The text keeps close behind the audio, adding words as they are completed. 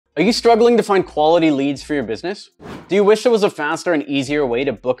Are you struggling to find quality leads for your business? Do you wish there was a faster and easier way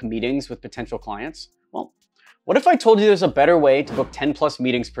to book meetings with potential clients? Well, what if I told you there's a better way to book 10 plus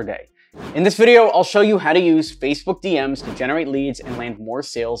meetings per day? In this video, I'll show you how to use Facebook DMs to generate leads and land more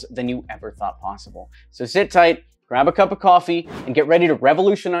sales than you ever thought possible. So sit tight, grab a cup of coffee, and get ready to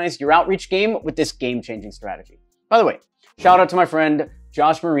revolutionize your outreach game with this game-changing strategy. By the way, shout out to my friend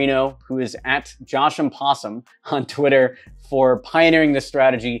Josh Marino, who is at Josh'mPossum on Twitter, for pioneering this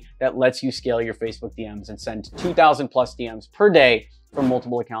strategy that lets you scale your Facebook DMs and send 2,000 plus DMs per day from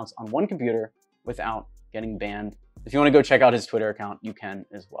multiple accounts on one computer without getting banned. If you want to go check out his Twitter account, you can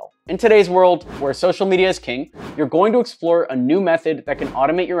as well. In today's world, where social media is king, you're going to explore a new method that can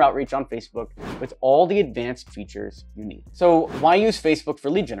automate your outreach on Facebook with all the advanced features you need. So why use Facebook for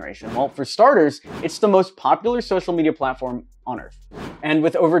lead generation? Well, for starters, it's the most popular social media platform on earth. And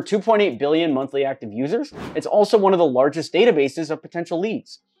with over 2.8 billion monthly active users, it's also one of the largest databases of potential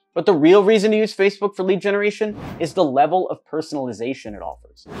leads. But the real reason to use Facebook for lead generation is the level of personalization it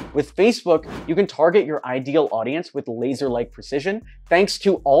offers. With Facebook, you can target your ideal audience with laser-like precision thanks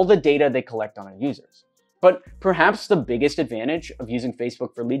to all the data they collect on our users. But perhaps the biggest advantage of using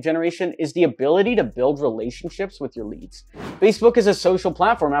Facebook for lead generation is the ability to build relationships with your leads. Facebook is a social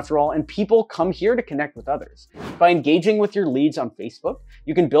platform after all, and people come here to connect with others. By engaging with your leads on Facebook,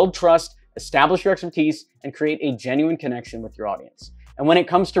 you can build trust, establish your expertise, and create a genuine connection with your audience. And when it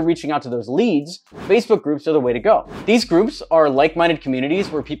comes to reaching out to those leads, Facebook groups are the way to go. These groups are like-minded communities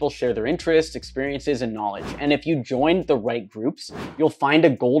where people share their interests, experiences, and knowledge. And if you join the right groups, you'll find a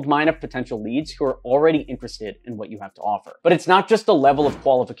goldmine of potential leads who are already interested in what you have to offer. But it's not just the level of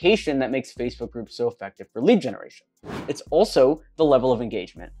qualification that makes Facebook groups so effective for lead generation. It's also the level of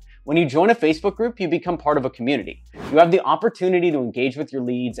engagement. When you join a Facebook group, you become part of a community. You have the opportunity to engage with your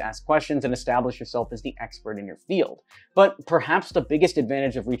leads, ask questions, and establish yourself as the expert in your field. But perhaps the biggest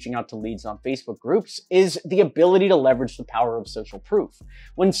advantage of reaching out to leads on Facebook groups is the ability to leverage the power of social proof.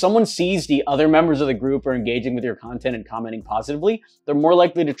 When someone sees the other members of the group are engaging with your content and commenting positively, they're more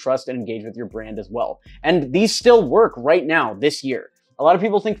likely to trust and engage with your brand as well. And these still work right now, this year. A lot of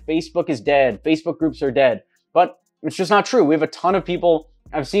people think Facebook is dead, Facebook groups are dead, but it's just not true. We have a ton of people.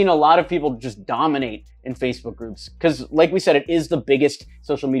 I've seen a lot of people just dominate in Facebook groups because, like we said, it is the biggest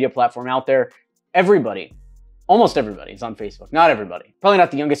social media platform out there. Everybody, almost everybody is on Facebook. Not everybody. Probably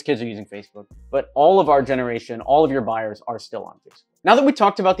not the youngest kids are using Facebook, but all of our generation, all of your buyers are still on Facebook. Now that we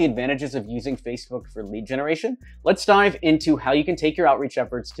talked about the advantages of using Facebook for lead generation, let's dive into how you can take your outreach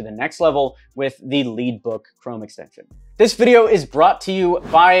efforts to the next level with the Leadbook Chrome extension. This video is brought to you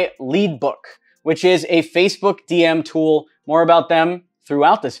by Leadbook, which is a Facebook DM tool. More about them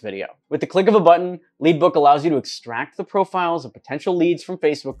throughout this video. With the click of a button, Leadbook allows you to extract the profiles of potential leads from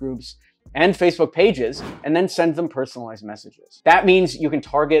Facebook groups and Facebook pages, and then send them personalized messages. That means you can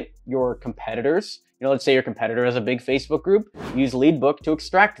target your competitors. Let's say your competitor has a big Facebook group, use Leadbook to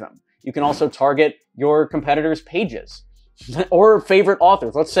extract them. You can also target your competitors' pages or favorite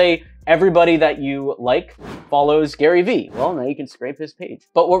authors. Let's say everybody that you like follows Gary Vee. Well, now you can scrape his page.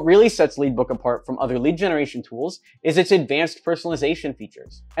 But what really sets Leadbook apart from other lead generation tools is its advanced personalization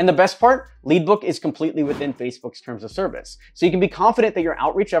features. And the best part, Leadbook is completely within Facebook's terms of service. So you can be confident that your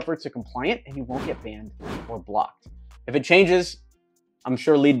outreach efforts are compliant and you won't get banned or blocked. If it changes, I'm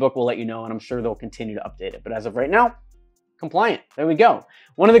sure Leadbook will let you know, and I'm sure they'll continue to update it. But as of right now, compliant. There we go.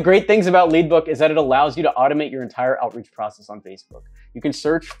 One of the great things about Leadbook is that it allows you to automate your entire outreach process on Facebook. You can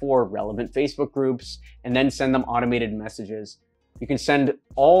search for relevant Facebook groups and then send them automated messages. You can send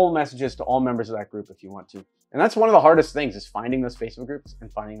all messages to all members of that group if you want to. And that's one of the hardest things, is finding those Facebook groups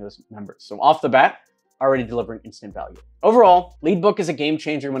and finding those members. So off the bat, already delivering instant value. Overall, Leadbook is a game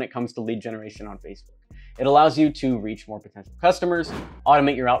changer when it comes to lead generation on Facebook. It allows you to reach more potential customers,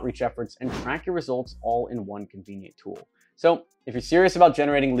 automate your outreach efforts, and track your results all in one convenient tool. So if you're serious about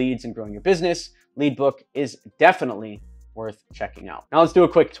generating leads and growing your business, Leadbook is definitely worth checking out. Now let's do a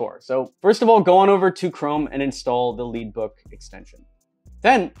quick tour. So first of all, go on over to Chrome and install the Leadbook extension.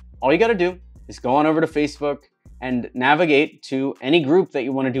 Then all you got to do is go on over to Facebook and navigate to any group that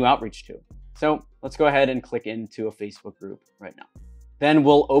you want to do outreach to. So let's go ahead and click into a Facebook group right now. Then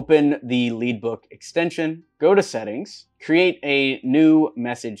we'll open the Leadbook extension, go to settings, create a new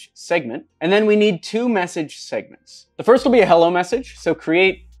message segment, and then we need 2 message segments. The first will be a hello message. So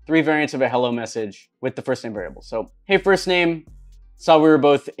create 3 variants of a hello message with the first name variable. So, hey, first name, saw we were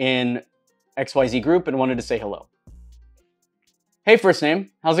both in XYZ group and wanted to say hello. Hey, first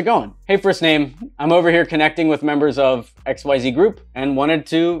name, how's it going? Hey, first name, I'm over here connecting with members of XYZ group and wanted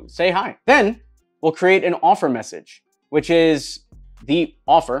to say hi. Then we'll create an offer message, which is the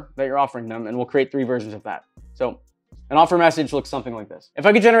offer that you're offering them, and we'll create 3 versions of that. So An offer message looks something like this. If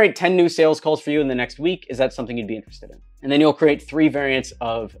I could generate 10 new sales calls for you in the next week, is that something you'd be interested in? And then you'll create 3 variants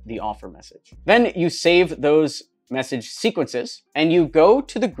of the offer message. Then you save those message sequences and you go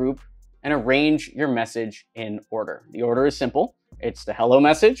to the group and arrange your message in order. The order is simple. It's the hello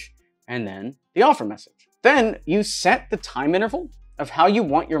message and then the offer message. Then you set the time interval of how you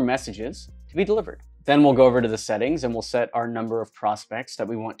want your messages to be delivered. Then we'll go over to the settings and we'll set our number of prospects that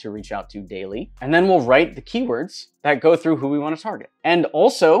we want to reach out to daily. And then we'll write the keywords that go through who we want to target. And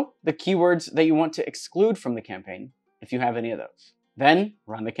also the keywords that you want to exclude from the campaign, if you have any of those. Then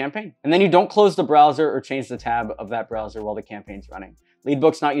run the campaign. And then you don't close the browser or change the tab of that browser while the campaign's running.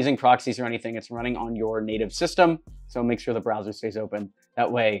 Leadbook's not using proxies or anything. It's running on your native system. So make sure the browser stays open.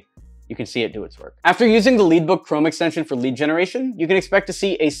 That way you can see it do its work. After using the Leadbook Chrome extension for lead generation, you can expect to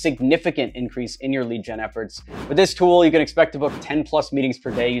see a significant increase in your lead gen efforts. With this tool, you can expect to book 10 plus meetings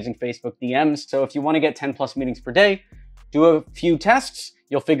per day using Facebook DMs. So if you want to get 10 plus meetings per day, do a few tests.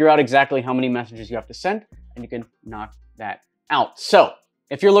 You'll figure out exactly how many messages you have to send and you can knock that out. So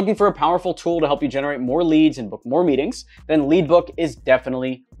if you're looking for a powerful tool to help you generate more leads and book more meetings, then Leadbook is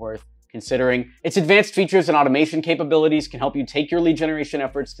definitely worth considering. Its advanced features and automation capabilities can help you take your lead generation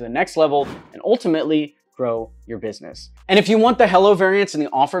efforts to the next level and ultimately grow your business. And if you want the hello variants and the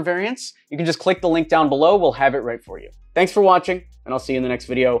offer variants, you can just click the link down below. We'll have it right for you. Thanks for watching, and I'll see you in the next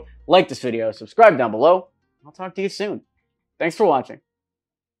video. Like this video, subscribe down below. I'll talk to you soon. Thanks for watching.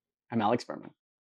 I'm Berman.